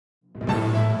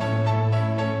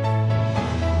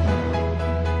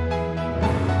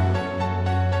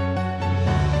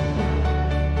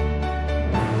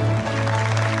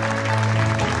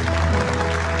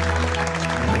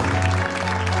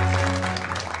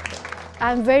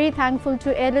I'm very thankful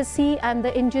to LSE and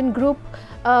the Indian group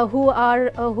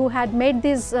who had made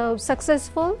this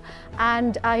successful,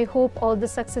 and I hope all the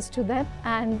success to them.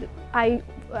 And I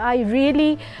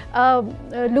really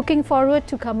looking forward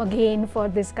to come again for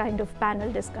this kind of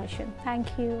panel discussion. Thank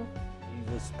you.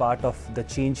 He was part of the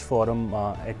Change Forum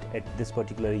at this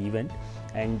particular event,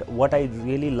 and what I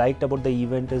really liked about the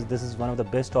event is this is one of the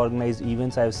best organized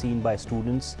events I've seen by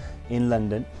students in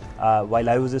London. While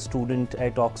I was a student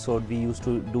at Oxford, we used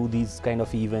to do these kind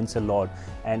of events a lot,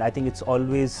 and I think it's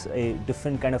always a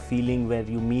different kind of feeling where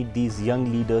you meet these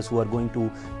young leaders who are going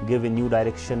to give a new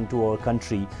direction to our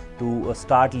country, to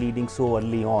start leading so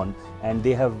early on, and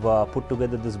they have put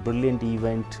together this brilliant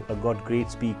event, got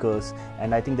great speakers,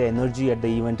 and I think the energy at the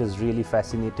event is really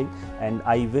fascinating, and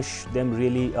I wish them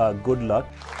really good luck.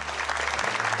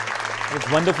 It's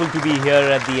wonderful to be here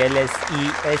at the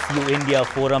LSE SU India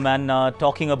Forum and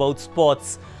talking about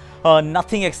sports.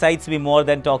 Nothing excites me more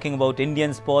than talking about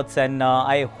Indian sports, and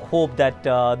I hope that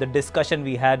the discussion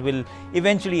we had will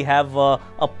eventually have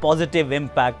a positive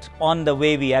impact on the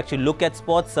way we actually look at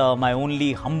sports. My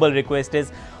only humble request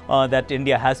is that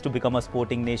India has to become a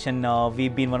sporting nation.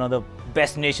 We've been one of the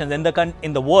best nations in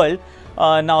the world.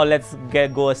 Now let's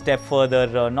go a step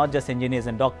further, not just engineers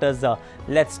and doctors.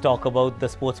 Let's talk about the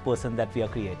sports person that we are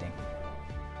creating.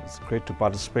 It's great to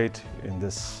participate in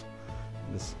this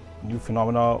new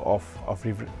phenomena of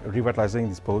revitalizing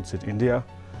the sports in India.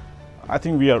 I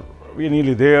think we're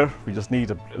nearly there. We just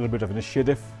need a little bit of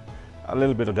initiative, a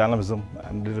little bit of dynamism,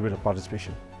 and a little bit of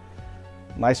participation.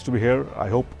 Nice to be here. I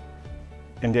hope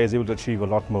India is able to achieve a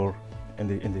lot more in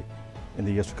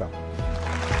the years to come.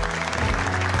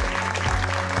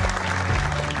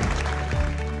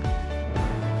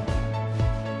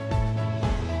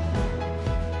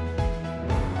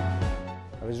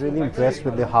 I was really impressed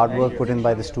with the hard work put in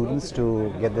by the students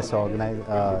to get this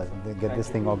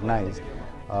thing organized,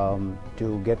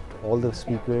 to get all the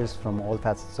speakers from all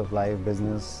facets of life,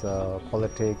 business,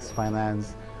 politics,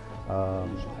 finance,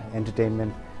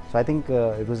 entertainment. So I think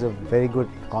it was a very good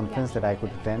conference that I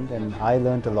could attend, and I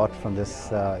learned a lot from this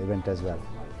event as well.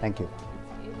 Thank you.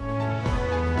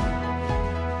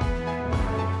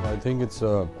 I think it's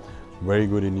a very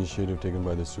good initiative taken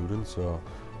by the students,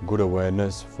 good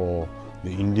awareness for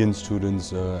the Indian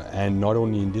students, and not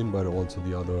only Indian but also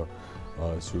the other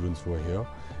students who are here.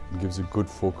 It gives a good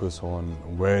focus on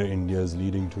where India is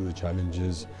leading to, the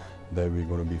challenges that we're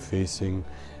going to be facing,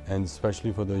 and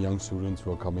especially for the young students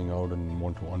who are coming out and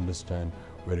want to understand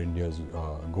where India is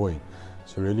going.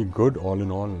 So really good all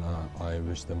in all. I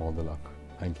wish them all the luck.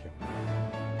 Thank you.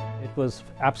 It was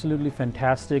absolutely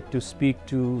fantastic to speak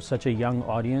to such a young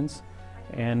audience,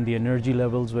 and the energy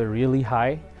levels were really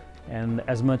high. And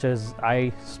as much as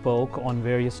I spoke on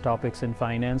various topics in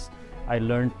finance, I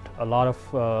learned a lot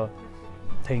of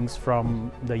things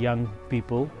from the young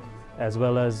people, as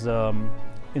well as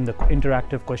in the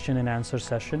interactive question and answer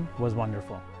session was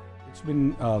wonderful. It's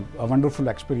been a wonderful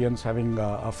experience having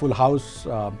a full house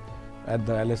at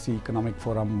the LSE Economic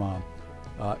Forum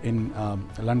in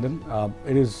London.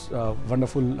 It is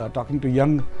wonderful talking to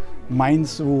young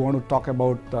minds who want to talk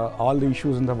about all the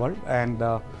issues in the world, and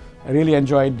I really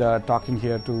enjoyed talking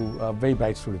here to very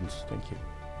bright students. Thank you.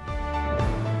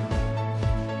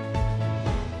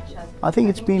 I think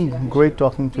it's been great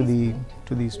talking to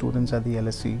the students at the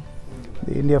LSE.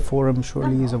 The India Forum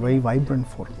surely is a very vibrant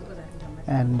forum,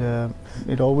 and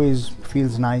it always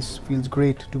feels nice, feels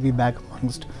great to be back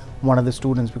amongst one of the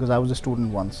students, because I was a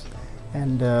student once.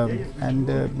 And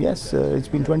yes, it's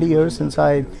been 20 years since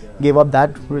I gave up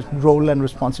that role and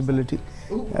responsibility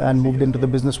and moved into the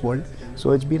business world.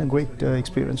 So it's been a great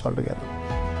experience altogether.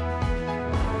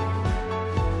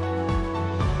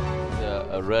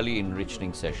 A really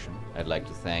enriching session. I'd like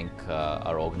to thank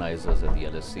our organizers at the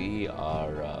LSE,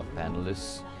 our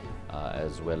panelists,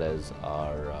 as well as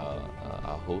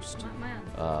our host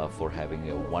for having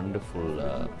a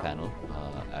wonderful panel.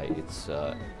 It's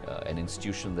an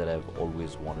institution that I've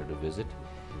always wanted to visit.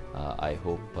 I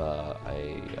hope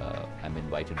I'm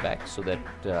invited back so that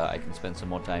I can spend some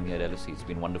more time here at LSE. It's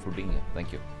been wonderful being here.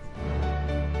 Thank you.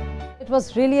 It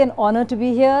was really an honor to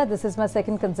be here. This is my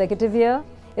second consecutive year.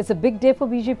 It's a big day for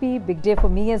BJP, big day for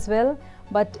me as well.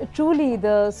 But truly,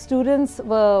 the students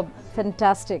were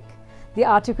fantastic. The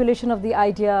articulation of the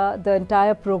idea, the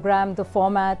entire program, the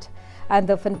format, and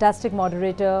the fantastic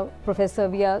moderator, Professor,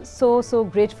 we are so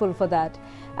grateful for that.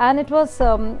 And it was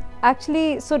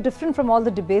actually so different from all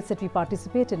the debates that we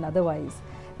participate in otherwise.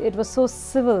 It was so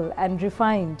civil and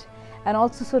refined, and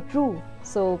also so true.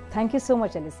 So thank you so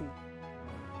much, LSE.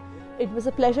 It was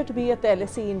a pleasure to be at the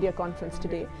LSE India conference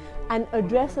today and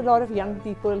address a lot of young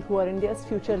people who are India's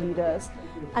future leaders.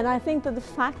 And I think that the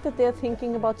fact that they're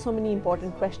thinking about so many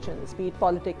important questions, be it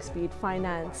politics, be it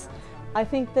finance, I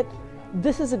think that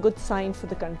this is a good sign for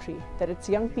the country, that its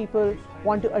young people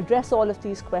want to address all of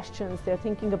these questions, they're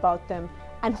thinking about them,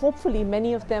 and hopefully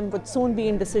many of them would soon be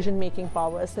in decision-making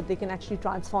powers that they can actually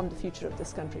transform the future of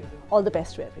this country. All the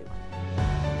best to everyone.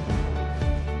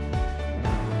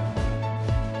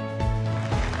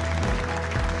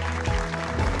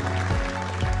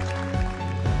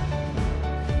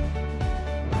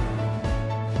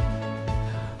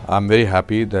 I'm very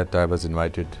happy that I was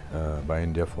invited by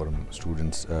India Forum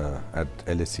students at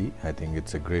LSE. I think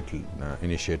it's a great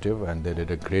initiative, and they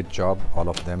did a great job, all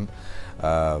of them,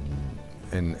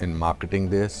 in marketing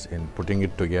this, in putting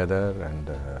it together, and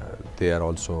they are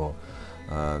also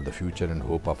the future and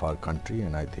hope of our country.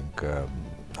 And I think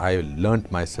I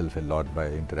learnt myself a lot by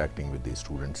interacting with these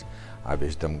students. I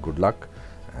wish them good luck.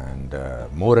 And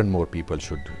more people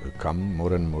should come,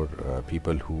 more and more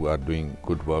people who are doing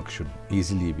good work should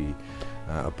easily be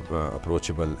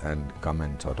approachable and come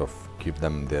and sort of give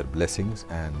them their blessings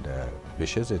and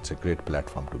wishes. It's a great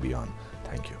platform to be on.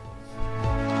 Thank you.